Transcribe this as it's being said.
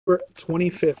October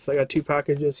 25th. I got 2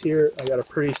 packages here. I got a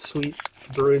pretty sweet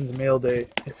Bruins mail day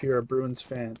if you're a Bruins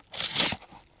fan.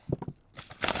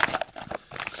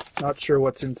 Not sure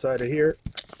what's inside of here.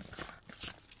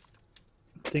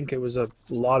 I think it was a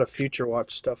lot of Future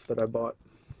Watch stuff that I bought.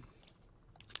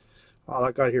 Wow,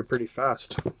 that got here pretty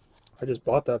fast. I just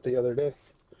bought that the other day.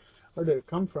 Where did it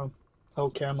come from? Oh,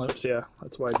 Kamloops, yeah.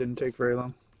 That's why it didn't take very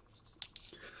long.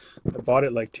 I bought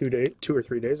it like 2 or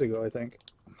 3 days ago, I think.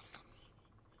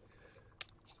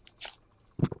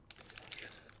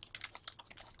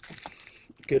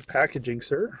 Good packaging,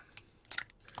 sir.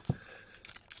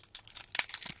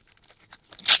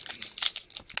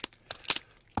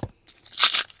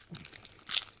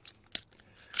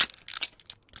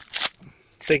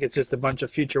 I think it's just a bunch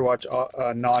of Future Watch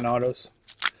non-autos.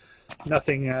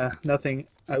 Nothing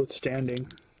outstanding.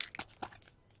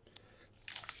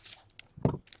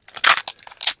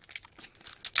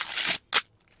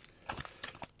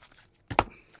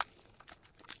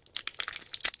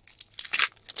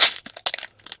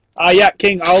 Yeah,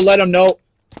 King, I'll let him know.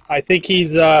 I think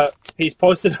he's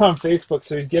posted on Facebook,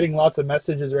 so he's getting lots of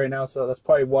messages right now, so that's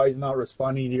probably why he's not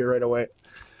responding to you right away.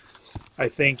 I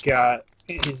think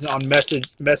he's on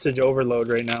message overload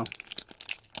right now,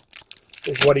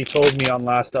 is what he told me on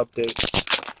last update.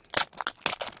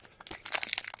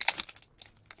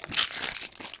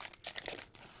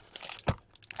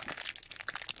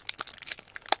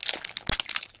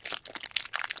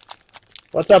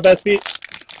 What's up, SB?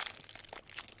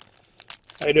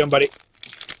 How you doing, buddy?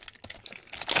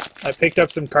 I picked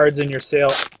up some cards in your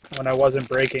sale when I wasn't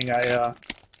breaking. I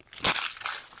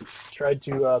tried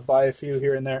to buy a few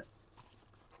here and there.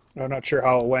 I'm not sure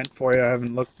how it went for you. I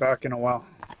haven't looked back in a while.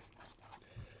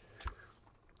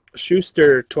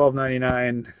 Schuster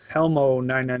 $12.99, Helmo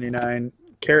 $9.99,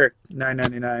 Carrick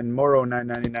 $9.99, Morrow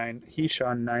 $9.99,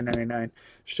 Hishon $9.99,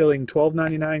 Stilling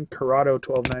 $12.99, Corrado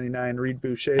 $12.99, Reed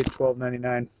Boucher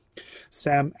 $12.99,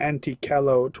 Sam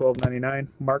Anticallo $12.99,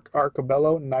 Mark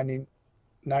Arcobello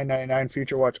 $9.99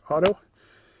 Future Watch Auto,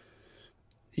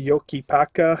 Yoki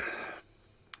Paka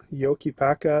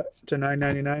to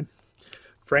 $9.99,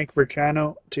 Frank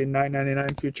Verchano to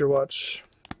 $9.99 Future Watch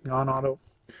non-auto,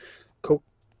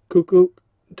 Cuckoo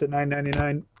to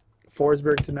 $9.99,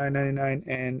 Forsberg to $9.99,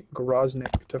 and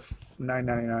Groznik to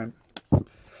 $9.99.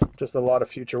 Just a lot of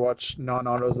Future Watch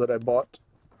non-autos that I bought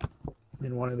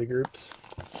in one of the groups.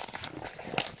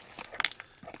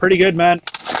 Pretty good, man.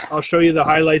 I'll show you the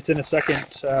highlights in a second.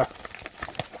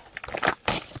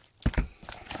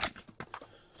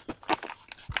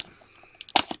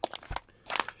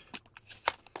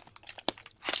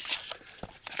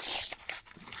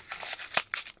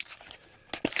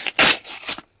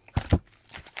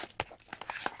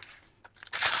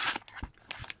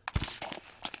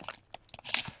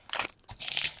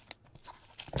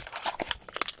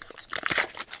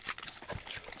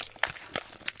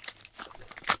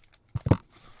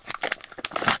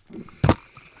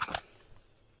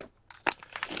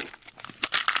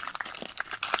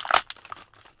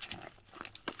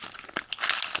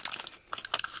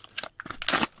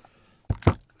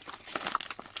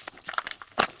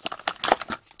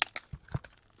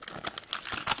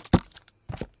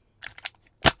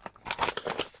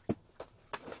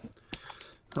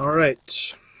 All right.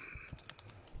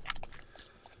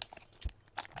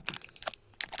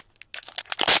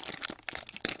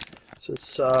 This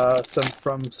is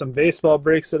some baseball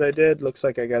breaks that I did. Looks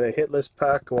like I got a hit list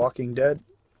pack, Walking Dead.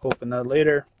 Open that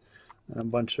later. And a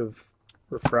bunch of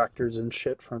refractors and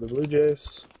shit from the Blue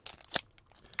Jays.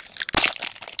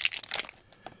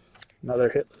 Another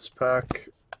hit list pack,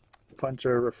 bunch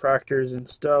of refractors and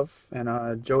stuff,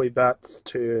 and Joey Bats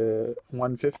to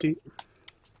 150.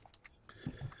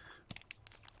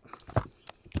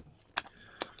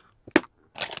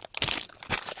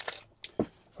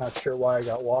 Not sure why I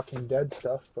got Walking Dead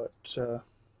stuff, but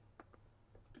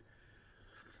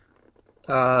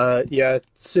yeah,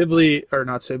 Sibley, or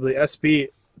not Sibley, SB,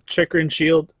 Chikrin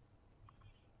Shield,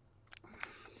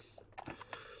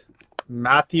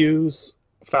 Matthews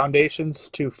Foundations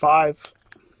to 5,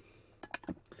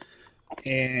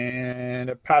 and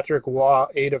a Patrick Waugh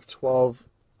 8 of 12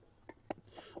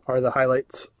 are the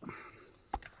highlights.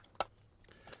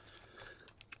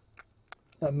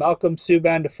 Malcolm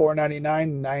Subban to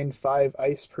 499, 9.5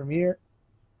 Ice Premier.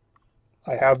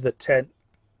 I have the 10.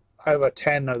 I have a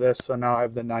 10 of this, so now I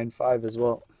have the 9.5 as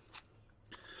well.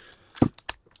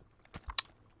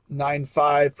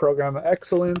 9.5 Program of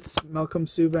Excellence, Malcolm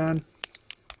Subban.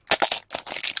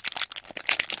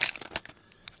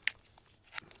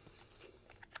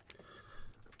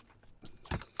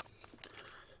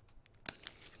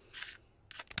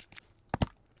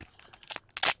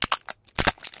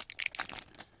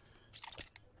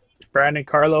 Brandon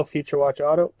Carlo, Future Watch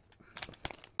Auto.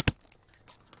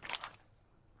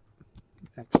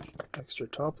 Extra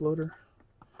top loader.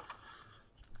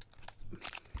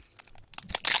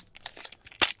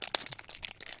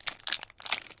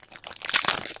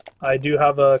 I do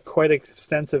have a quite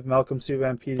extensive Malcolm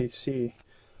Subban PDC.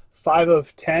 5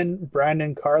 of 10,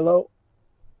 Brandon Carlo,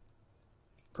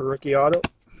 rookie auto.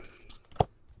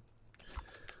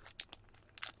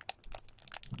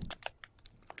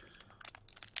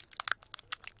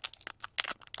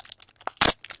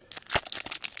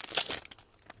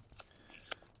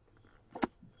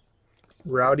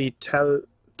 Rowdy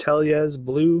Tellez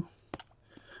blue,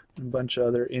 a bunch of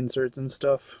other inserts and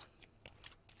stuff.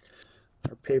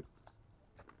 Our paper.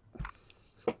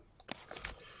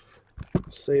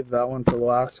 Save that one for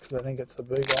last because I think it's a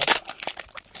big one.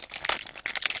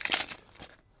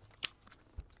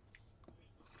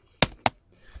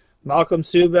 Malcolm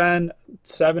Subban,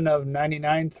 7 of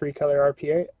 99, 3-color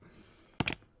RPA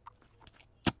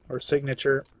or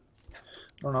signature.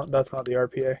 Oh no, that's not the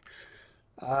RPA.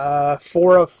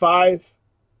 4 of 5.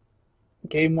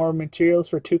 Gave more materials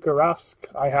for Tuukka Rask.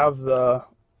 I have the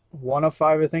 1 of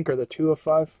 5, I think, or the 2 of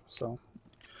 5. So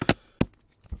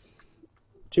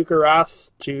Tuukka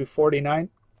Rask to 49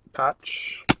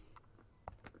 patch.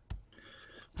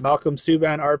 Malcolm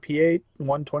Subban RPA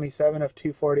 127 of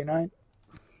 249.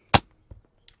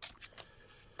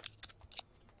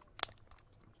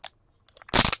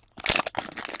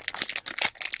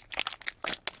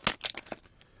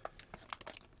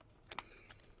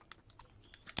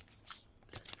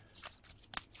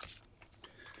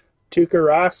 Tuukka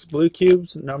Rask, blue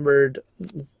cubes, numbered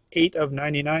 8 of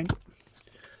 99.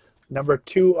 Number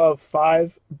 2 of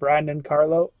 5, Brandon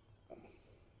Carlo.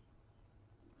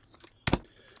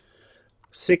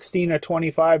 16 of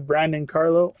 25, Brandon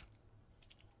Carlo.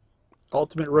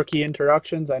 Ultimate Rookie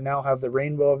Introductions. I now have the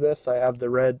rainbow of this. I have the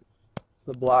red,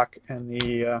 the black, and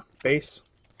the base.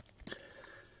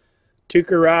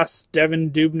 Tuukka Rask,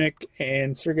 Devin Dubnyk,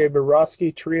 and Sergei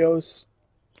Bobrovsky trios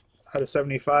out of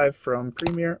 75 from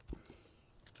Premier.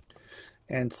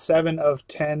 And 7 of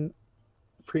 10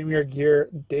 Premier Gear,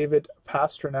 David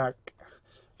Pastrnak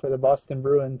for the Boston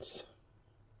Bruins.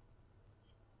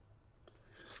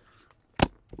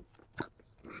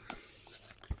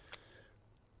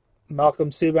 Malcolm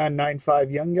Subban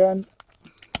 9.5 Young Gun.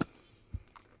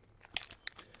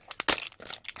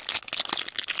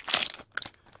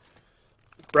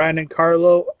 Brandon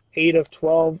Carlo 8 of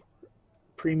 12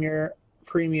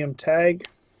 Premium Tag.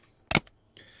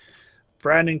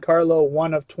 Brandon Carlo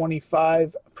 1 of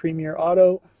 25 Premier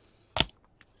Auto.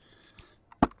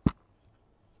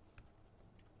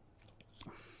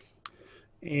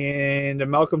 And a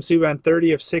Malcolm Subban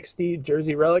 30 of 60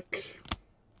 Jersey Relic.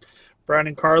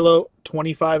 Brandon Carlo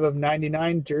 25 of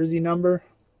 99 Jersey number.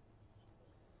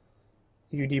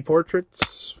 UD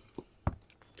Portraits.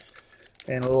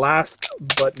 And last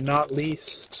but not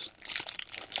least,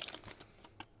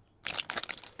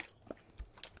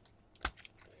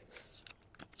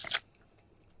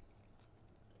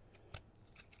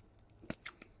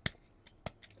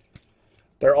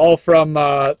 they're all from,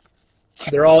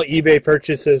 they're all eBay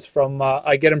purchases from,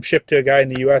 I get them shipped to a guy in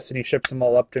the US and he ships them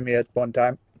all up to me at one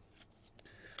time.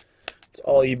 It's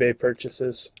all eBay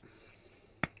purchases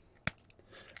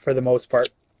for the most part.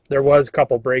 There was a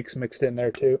couple breaks mixed in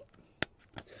there too.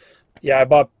 Yeah, I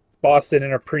bought Boston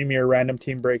in a Premier random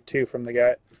team break too from the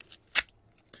guy.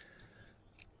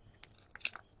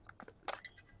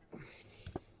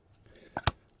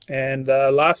 And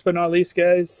last but not least,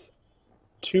 guys,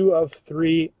 2 of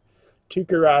 3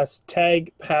 Tuukka Rask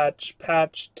tag,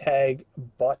 patch, tag,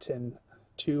 button.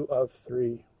 2 of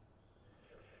 3.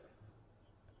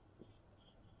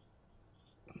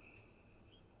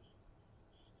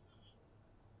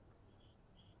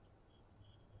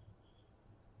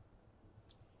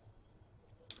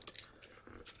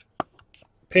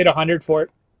 Paid $100 for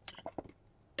it.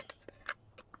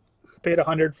 Paid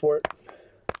 $100 for it.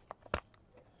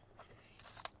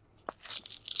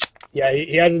 Yeah,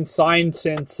 he hasn't signed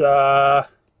since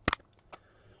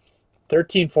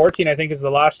 13-14, I think is the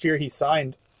last year he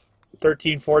signed.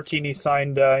 13-14 he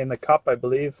signed in the Cup, I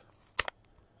believe.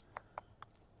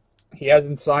 He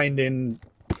hasn't signed in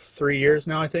 3 years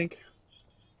now, I think.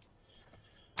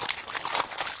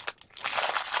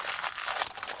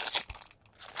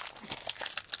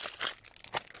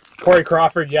 Corey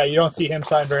Crawford, yeah, you don't see him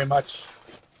sign very much.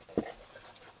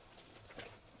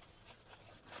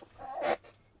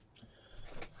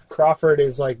 Crawford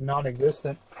is like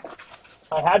non-existent.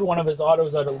 I had one of his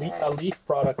autos at a Leaf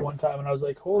product one time, and I was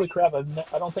like, holy crap, I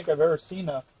don't think I've ever seen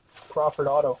a Crawford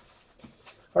auto.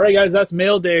 All right, guys, that's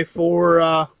mail day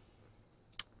for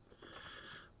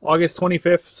August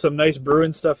 25th, some nice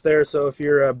Bruins stuff there. So if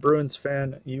you're a Bruins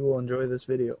fan, you will enjoy this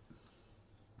video.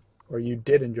 Or you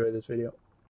did enjoy this video.